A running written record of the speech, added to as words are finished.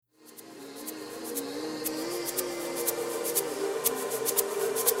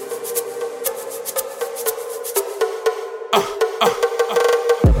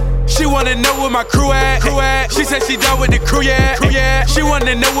wanna know where my crew at. She said she down with the crew, yeah. She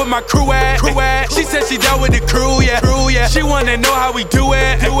wanna know where my crew at. She said she down with the crew, yeah. She wanna know how we do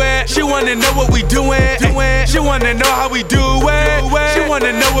it. She wanna know what we doing. She wanna know how we do it. She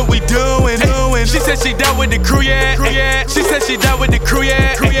wanna know what we doing. She said she down with the crew, yeah. She said she down with the crew,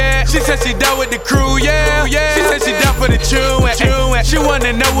 yeah. She said she down with the crew, yeah. She said she down for the chewin'. She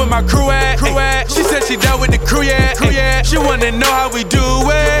wanna know where my crew at. She said she down with the crew, yeah. She wanna know how we do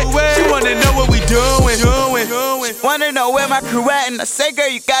it. She wanna know what we doing. Wanna know where my crew at, and I say, girl,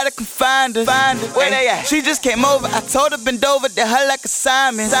 you gotta come find us. Where they at? She just came over, I told her bend over to her like a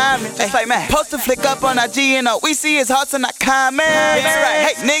Simon. Just like man. Post a flick up on IG and all we see is hearts and not comments.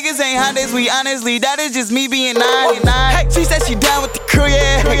 Hey, niggas ain't honest, we honestly, that is just me being 99. Hey, she said she down with the crew,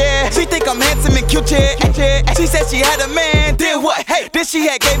 yeah. She think I'm handsome and cute, yeah. She said she had a man, then what? Hey, then she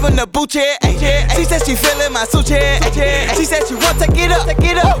had gave him the boot, yeah. She said she feeling my suit, yeah. She said she want to take it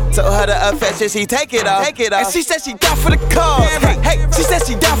up. Told her to fetch it, she take it off. And she said she down for the cause. Hey, she said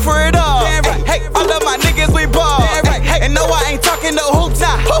she down for it all. Hey, all of my niggas we ball. And no, I ain't talking no hoops.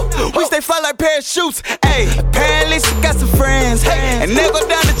 We stay fly like parachutes. Hey, apparently she got some friends. And they go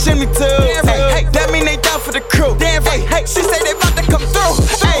down the chimney too. Hey, that mean they down for the crew. Hey, she say they about to come through.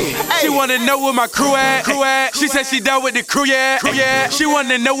 She wanna know where my crew at. She said she down with the crew, yeah. She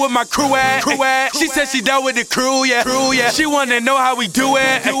wanna know where my crew at. She said she down with the crew, yeah. She wanna know how we do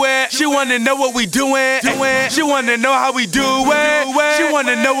it. She wanna know what we doing. She wanna know how we do it. She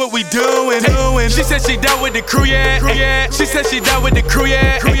wanna know what we doing. She said she down with the crew, yeah. She said she down with the crew,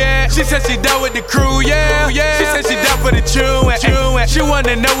 yeah. She said she down with the crew, yeah. She said she down for the chewin'. She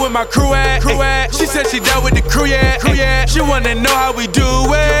wanna know where my crew at. She said she down with the crew, yeah. She wanna know how we do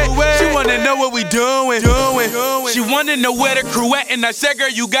it. She wanna know what we doing. She wanna know where the crew at, and I said, girl,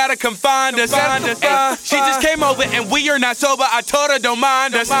 you gotta come find us. She just came over and we are not sober. I told her don't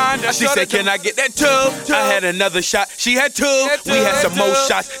mind us. She said, can I get that too? I had another shot. She had two. We had some more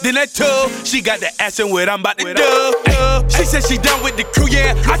shots. Then that two. She got the ass and what I'm about to do. She said she done with the crew,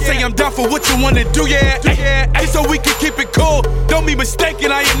 yeah. I say I'm down for what you wanna do, yeah. So we can keep it cool. Don't be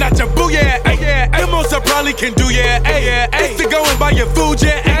mistaken, I am not your boo, yeah. The most I probably can do, yeah. It's to go and buy your food,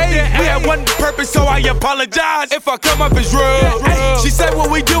 yeah. We had one purpose, so I apologize if I come up as rude. She said, what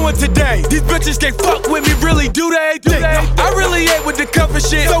we doing today? These bitches can't fuck with me, really do they? I really ain't with the cover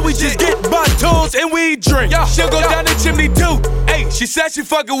shit, so we just get bottles and we drink. She'll go down the chimney too. She said she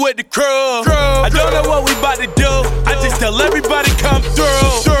fucking with the crew. I don't know what we about to do. I just tell everybody come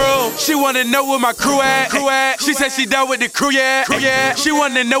through. She wanna know where my crew at. She said she down with the crew, yeah. She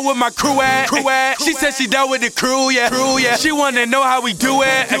wanna know where my crew at. She said she down with the crew, yeah. She wanna know how we do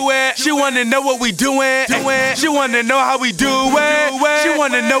it. She wanna know what we doing. She wanna know how we do it. She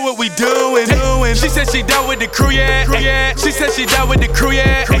wanna know what we doing. She said she down with the crew, yeah. She said she down with the crew,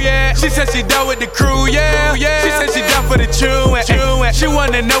 yeah. She said she down with the crew, yeah. She said she down for the chewin'. She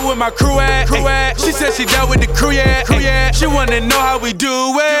wanna know where my crew at. She said she down with the crew, yeah. She wanna know how we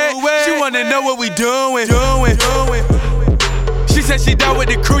do it. She wanna know what we doing. She said she down with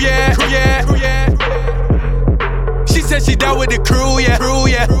the crew, yeah. She said she down with the crew, yeah.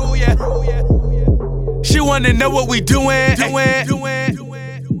 She wanna know what we doing.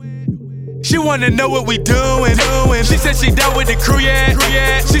 She wanna know what we doing. She said she down with the crew, yeah.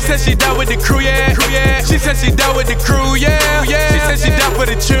 She said she down with the crew, yeah. She said she down with the crew, yeah. She said she down for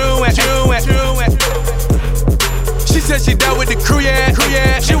the chewin'. She said she down with the crew,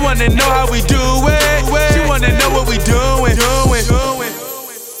 yeah. She wanna know how